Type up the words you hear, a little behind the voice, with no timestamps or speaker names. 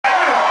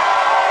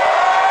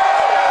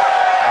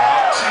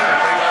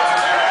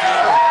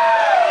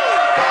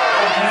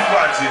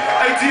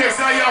DX,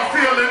 how y'all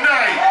feel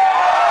tonight?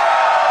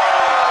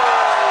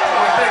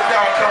 Thank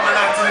y'all coming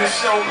out to this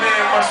show,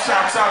 man. My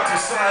shouts out to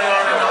Sion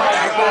and the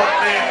whole board,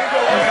 man.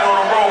 You been on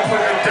the road,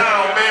 putting it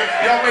down, man.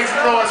 Y'all make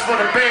some noise for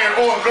the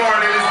band or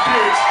guard in this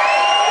bitch.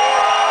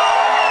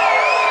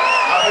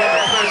 I've had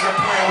the pleasure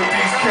of playing with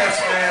these cats,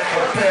 man,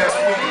 for the past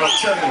week. And I'm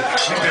telling you,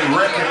 we've been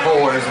wrecking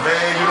boys,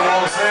 man. You know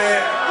what I'm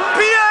saying?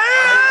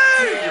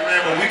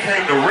 But we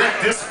came to wreck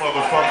this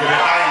motherfucker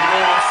tonight, you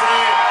know what I'm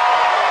saying?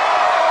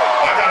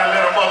 I gotta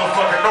let a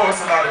motherfucker know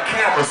it's a lot of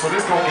cameras, so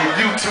this gonna get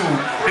YouTube.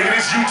 Nigga,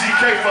 this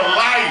UGK for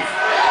life.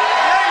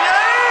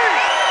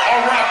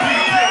 R.I.P.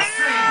 Pimp C.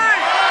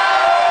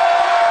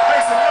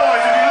 Make some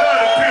noise if you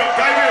love the pimp,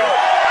 baby.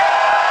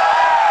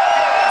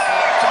 That's what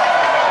I'm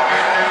talking about,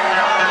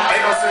 man.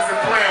 Ain't no sense in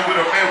playing with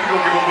them, man. We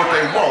gonna give them what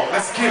they want.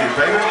 Let's get it,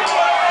 baby.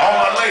 All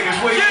my ladies,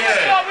 where you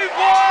at?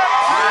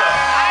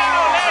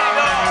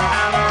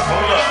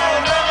 Hold up.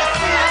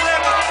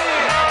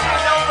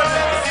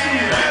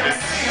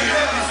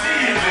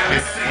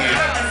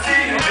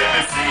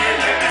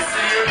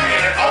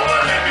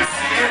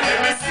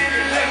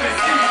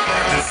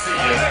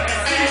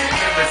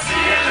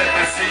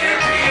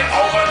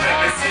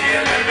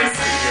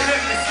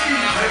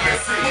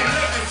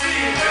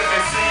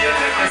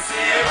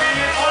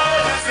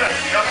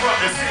 I'm from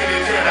the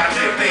city that I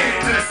live in,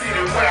 to the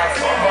city where I'm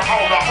from, for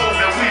all the hoes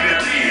that we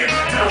done did,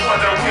 to the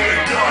ones that we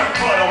ain't done,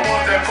 for the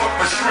ones that fuck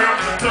for shrimp,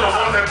 to the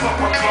ones that fuck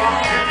for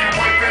club. If you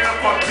ain't finna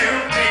fuck them,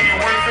 then you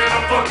ain't finna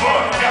fuck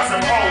bug. Got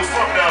some hoes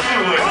from the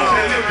hood,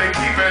 that live and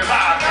keep it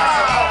live. Got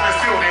some office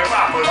building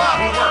poppers,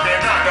 who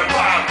working 9 to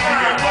 5. You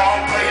can ball,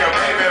 play a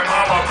baby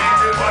mama,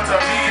 beat it, but to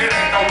me it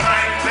ain't no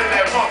night. Let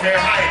that funky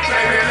hype,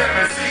 baby, let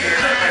me see it,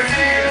 let me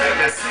see it, let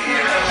me see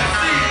it, let me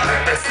see it,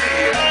 let me see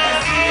it, let me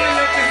see it,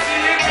 let me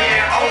see it,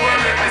 man, over,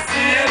 let me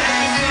see it, let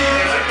me see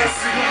it, let me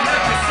see it,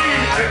 let me see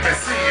it, let me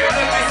see it,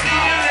 let me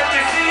see it, let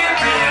me see it,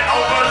 man,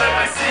 over, let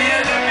me see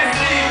it, let me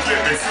see it,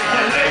 let me see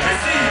it, let me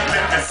see it,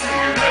 let me see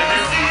it, let me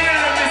see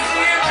it, let me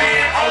see it,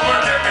 man, over,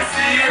 let me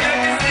see it, let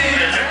me see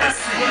it, let me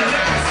see it,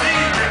 let me see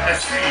it, let me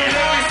see it,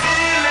 let me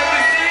see it, let me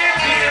see it,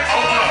 man,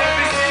 over, let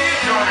me see it,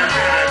 don't let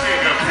a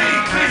nigga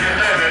beat,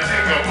 let a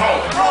nigga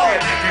poke, let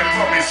a nigga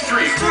from the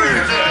street,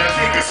 let a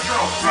nigga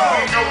stroke,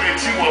 we know that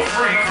you a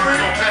freak,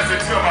 so pass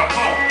it to my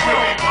phone, we'll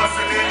be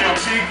busting in your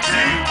cheek,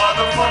 you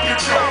motherfucking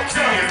choke, see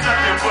it's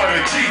nothing but a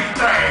G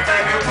thing,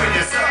 baby, when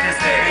you suck it,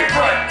 steady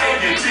front in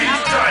your G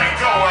thing,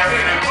 go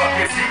ahead and fuck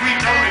it, see we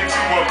know that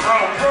you a pro,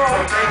 so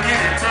take it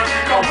and tuck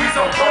it, go we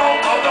so grown,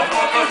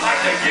 motherfuckers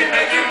like to get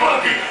naked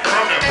bucket,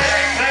 from the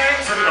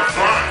back to the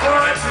front,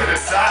 and to the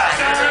side,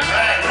 to the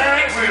back,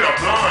 with a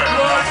blunt,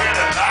 I'm in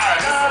the line,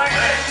 it's a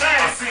fact,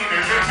 I've seen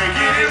it, let me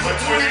get it, but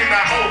 20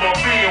 not over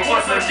me, and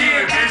once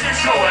again, bitch, you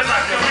show it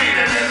like a